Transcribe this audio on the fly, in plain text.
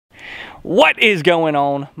What is going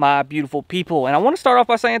on, my beautiful people? And I want to start off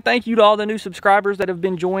by saying thank you to all the new subscribers that have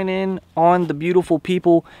been joining on the Beautiful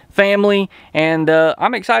People family. And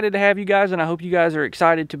I'm excited to have you guys, and I hope you guys are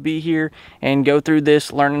excited to be here and go through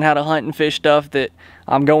this learning how to hunt and fish stuff that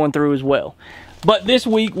I'm going through as well. But this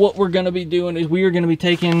week, what we're going to be doing is we are going to be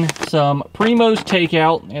taking some Primo's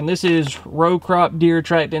Takeout, and this is row crop deer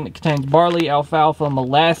attractant that contains barley, alfalfa,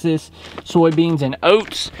 molasses, soybeans, and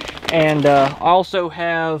oats. And I also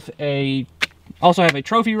have a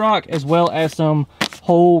trophy rock as well as some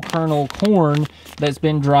whole kernel corn that's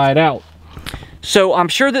been dried out. So I'm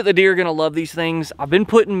sure that the deer are going to love these things. I've been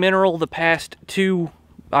putting mineral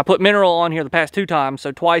I put mineral on here the past 2 times,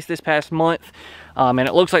 so twice this past month. And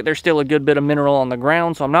it looks like there's still a good bit of mineral on the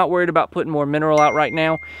ground, so I'm not worried about putting more mineral out right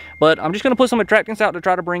now. But I'm just going to put some attractants out to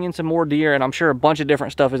try to bring in some more deer, and I'm sure a bunch of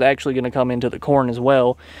different stuff is actually going to come into the corn as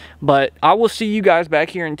well. But I will see you guys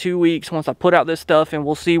back here in 2 weeks once I put out this stuff, and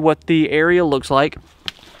we'll see what the area looks like.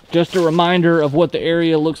 Just a reminder of what the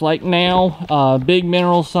area looks like now. Big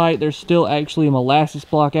mineral site. There's still actually a molasses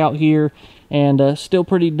block out here. And still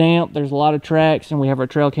pretty damp. There's a lot of tracks, and we have our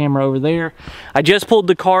trail camera over there. I just pulled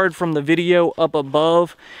the card from the video up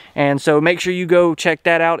above, and so make sure you go check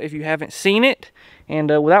that out if you haven't seen it. And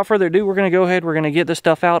without further ado, we're going to go ahead, we're going to get this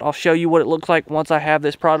stuff out. I'll show you what it looks like once I have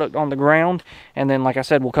this product on the ground, and then like I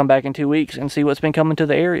said, we'll come back in 2 weeks and see what's been coming to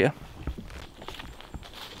the area.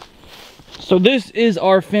 So this is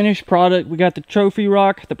our finished product. We got the trophy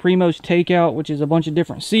rock, the Primo's Takeout, which is a bunch of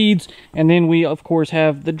different seeds, and then we of course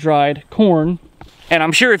have the dried corn. And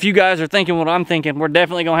I'm sure if you guys are thinking what I'm thinking, we're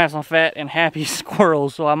definitely gonna have some fat and happy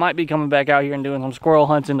squirrels, so I might be coming back out here and doing some squirrel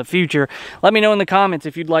hunts in the future. Let me know in the comments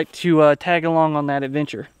if you'd like to tag along on that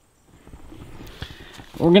adventure.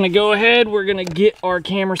 We're gonna go ahead, we're gonna get our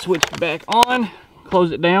camera switched back on,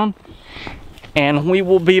 close it down, and we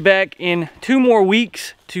will be back in 2 more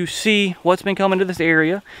weeks to see what's been coming to this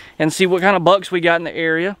area and see what kind of bucks we got in the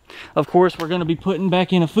area. Of course, we're going to be putting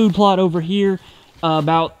back in a food plot over here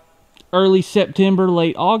about early September,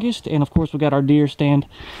 late August. And of course, we got our deer stand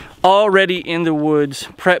already in the woods,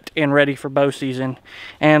 prepped and ready for bow season.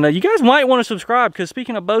 And you guys might want to subscribe, because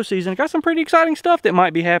speaking of bow season, I got some pretty exciting stuff that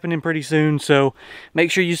might be happening pretty soon. So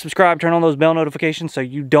make sure you subscribe, turn on those bell notifications so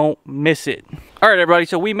you don't miss it. All right, everybody,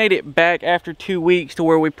 so we made it back after 2 weeks to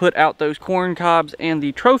where we put out those corn cobs and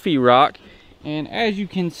the trophy rock. And as you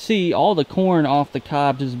can see, all the corn off the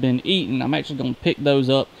cobs has been eaten. I'm actually going to pick those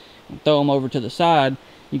up and throw them over to the side.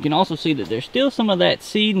 You can also see that there's still some of that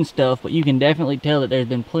seed and stuff, but you can definitely tell that there's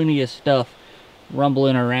been plenty of stuff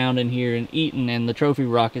rumbling around in here and eating, and the trophy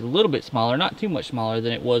rock is a little bit smaller, not too much smaller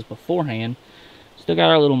than it was beforehand. Still got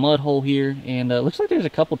our little mud hole here, and looks like there's a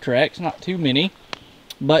couple tracks, not too many,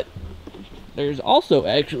 but there's also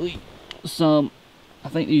actually some, I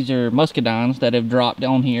think these are muscadines that have dropped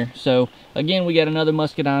on here. So again, we got another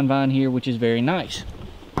muscadine vine here, which is very nice.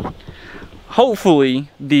 Hopefully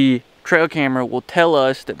the trail camera will tell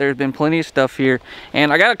us that there's been plenty of stuff here,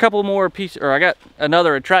 and I got a couple more pieces, or I got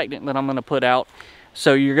another attractant that I'm going to put out,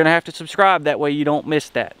 so you're going to have to subscribe, that way you don't miss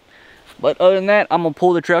that. But other than that, I'm going to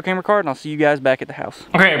pull the trail camera card, and I'll see you guys back at the house.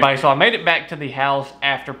 Okay, everybody, so I made it back to the house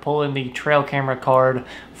after pulling the trail camera card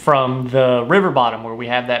from the river bottom where we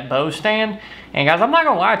have that bow stand. And guys, I'm not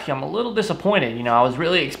going to lie to you, I'm a little disappointed. You know, I was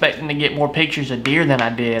really expecting to get more pictures of deer than I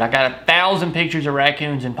did. I got 1,000 pictures of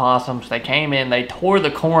raccoons and possums. They came in, they tore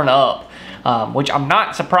the corn up, which I'm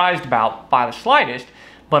not surprised about by the slightest.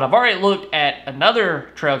 But I've already looked at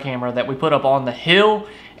another trail camera that we put up on the hill,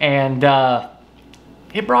 and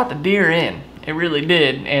it brought the deer in. It really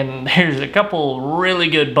did. And there's a couple really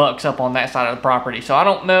good bucks up on that side of the property. So I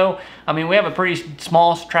don't know. I mean, we have a pretty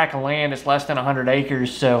small tract of land. It's less than 100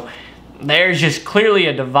 acres. So there's just clearly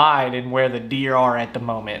a divide in where the deer are at the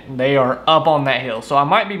moment. They are up on that hill. So I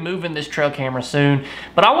might be moving this trail camera soon.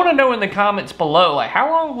 But I want to know in the comments below, like,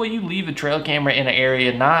 how long will you leave the trail camera in an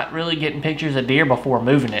area not really getting pictures of deer before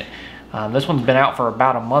moving it? This one's been out for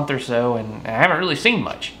about a month or so, and I haven't really seen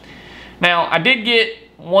much. Now, I did get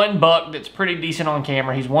one buck that's pretty decent on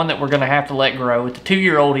camera. He's one that we're going to have to let grow. It's a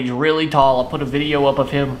 2-year-old. He's really tall. I'll put a video up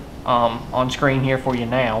of him on screen here for you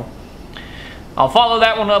now. I'll follow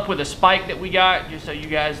that one up with a spike that we got, just so you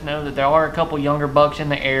guys know that there are a couple younger bucks in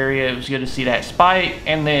the area. It was good to see that spike.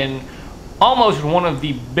 And then almost one of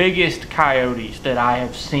the biggest coyotes that I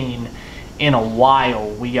have seen in a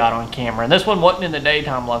while we got on camera. And this one wasn't in the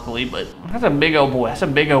daytime, luckily, but that's a big old boy. That's a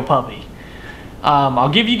big old puppy. I'll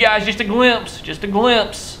give you guys just a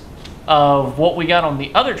glimpse of what we got on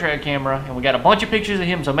the other trail camera, and we got a bunch of pictures of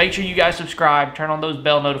him, so make sure you guys subscribe, turn on those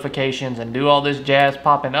bell notifications, and do all this jazz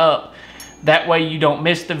popping up. That way you don't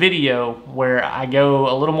miss the video where I go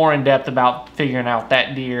a little more in depth about figuring out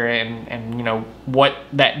that deer and you know, what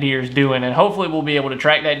that deer is doing. And hopefully we'll be able to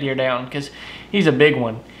track that deer down because he's a big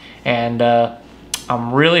one. And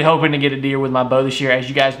I'm really hoping to get a deer with my bow this year. As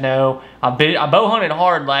you guys know, I bow hunted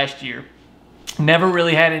hard last year. Never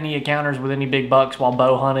really had any encounters with any big bucks while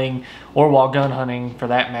bow hunting or while gun hunting for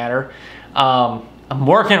that matter. I'm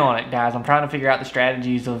working on it, guys. I'm trying to figure out the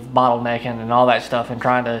strategies of bottlenecking and all that stuff and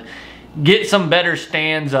trying to get some better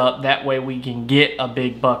stands up. That way we can get a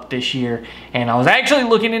big buck this year. And I was actually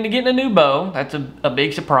looking into getting a new bow. That's a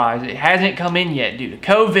big surprise. It hasn't come in yet due to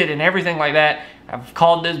COVID and everything like that. I've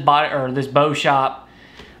called this bow shop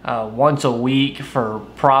once a week for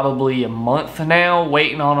probably a month now,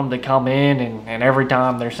 waiting on them to come in, and every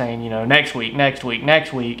time they're saying, you know, next week, next week,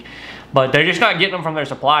 next week, but they're just not getting them from their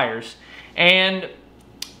suppliers. And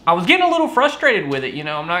I was getting a little frustrated with it, you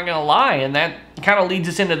know, I'm not gonna lie, and that kind of leads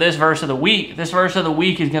us into this verse of the week. This verse of the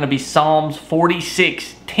week is gonna be Psalms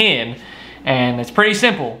 46:10, and it's pretty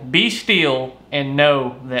simple. Be still and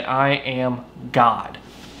know that I am God.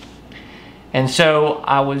 And so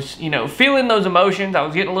I was, you know, feeling those emotions. I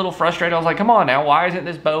was getting a little frustrated. I was like, come on now, why isn't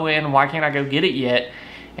this bow in? Why can't I go get it yet?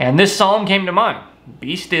 And this psalm came to mind.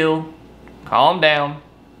 Be still, calm down,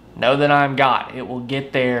 know that I'm God. It will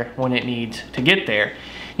get there when it needs to get there.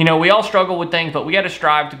 You know, we all struggle with things, but we got to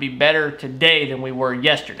strive to be better today than we were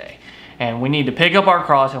yesterday. And we need to pick up our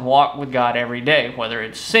cross and walk with God every day. Whether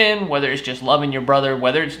it's sin, whether it's just loving your brother,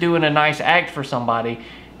 whether it's doing a nice act for somebody,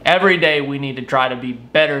 every day we need to try to be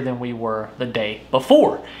better than we were the day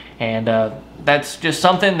before. And that's just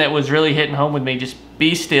something that was really hitting home with me. Just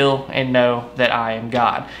be still and know that I am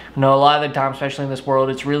God. I know a lot of the time, especially in this world,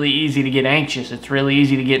 it's really easy to get anxious. It's really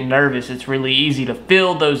easy to get nervous. It's really easy to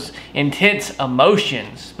feel those intense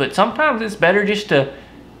emotions. But sometimes it's better just to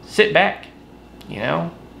sit back, you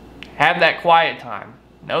know, have that quiet time.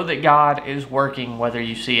 Know that God is working whether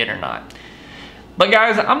you see it or not. But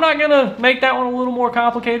guys, I'm not going to make that one a little more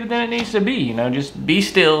complicated than it needs to be. You know, just be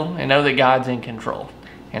still and know that God's in control.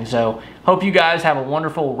 And so, hope you guys have a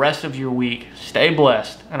wonderful rest of your week. Stay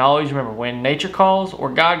blessed. And always remember, when nature calls or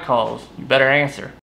God calls, you better answer.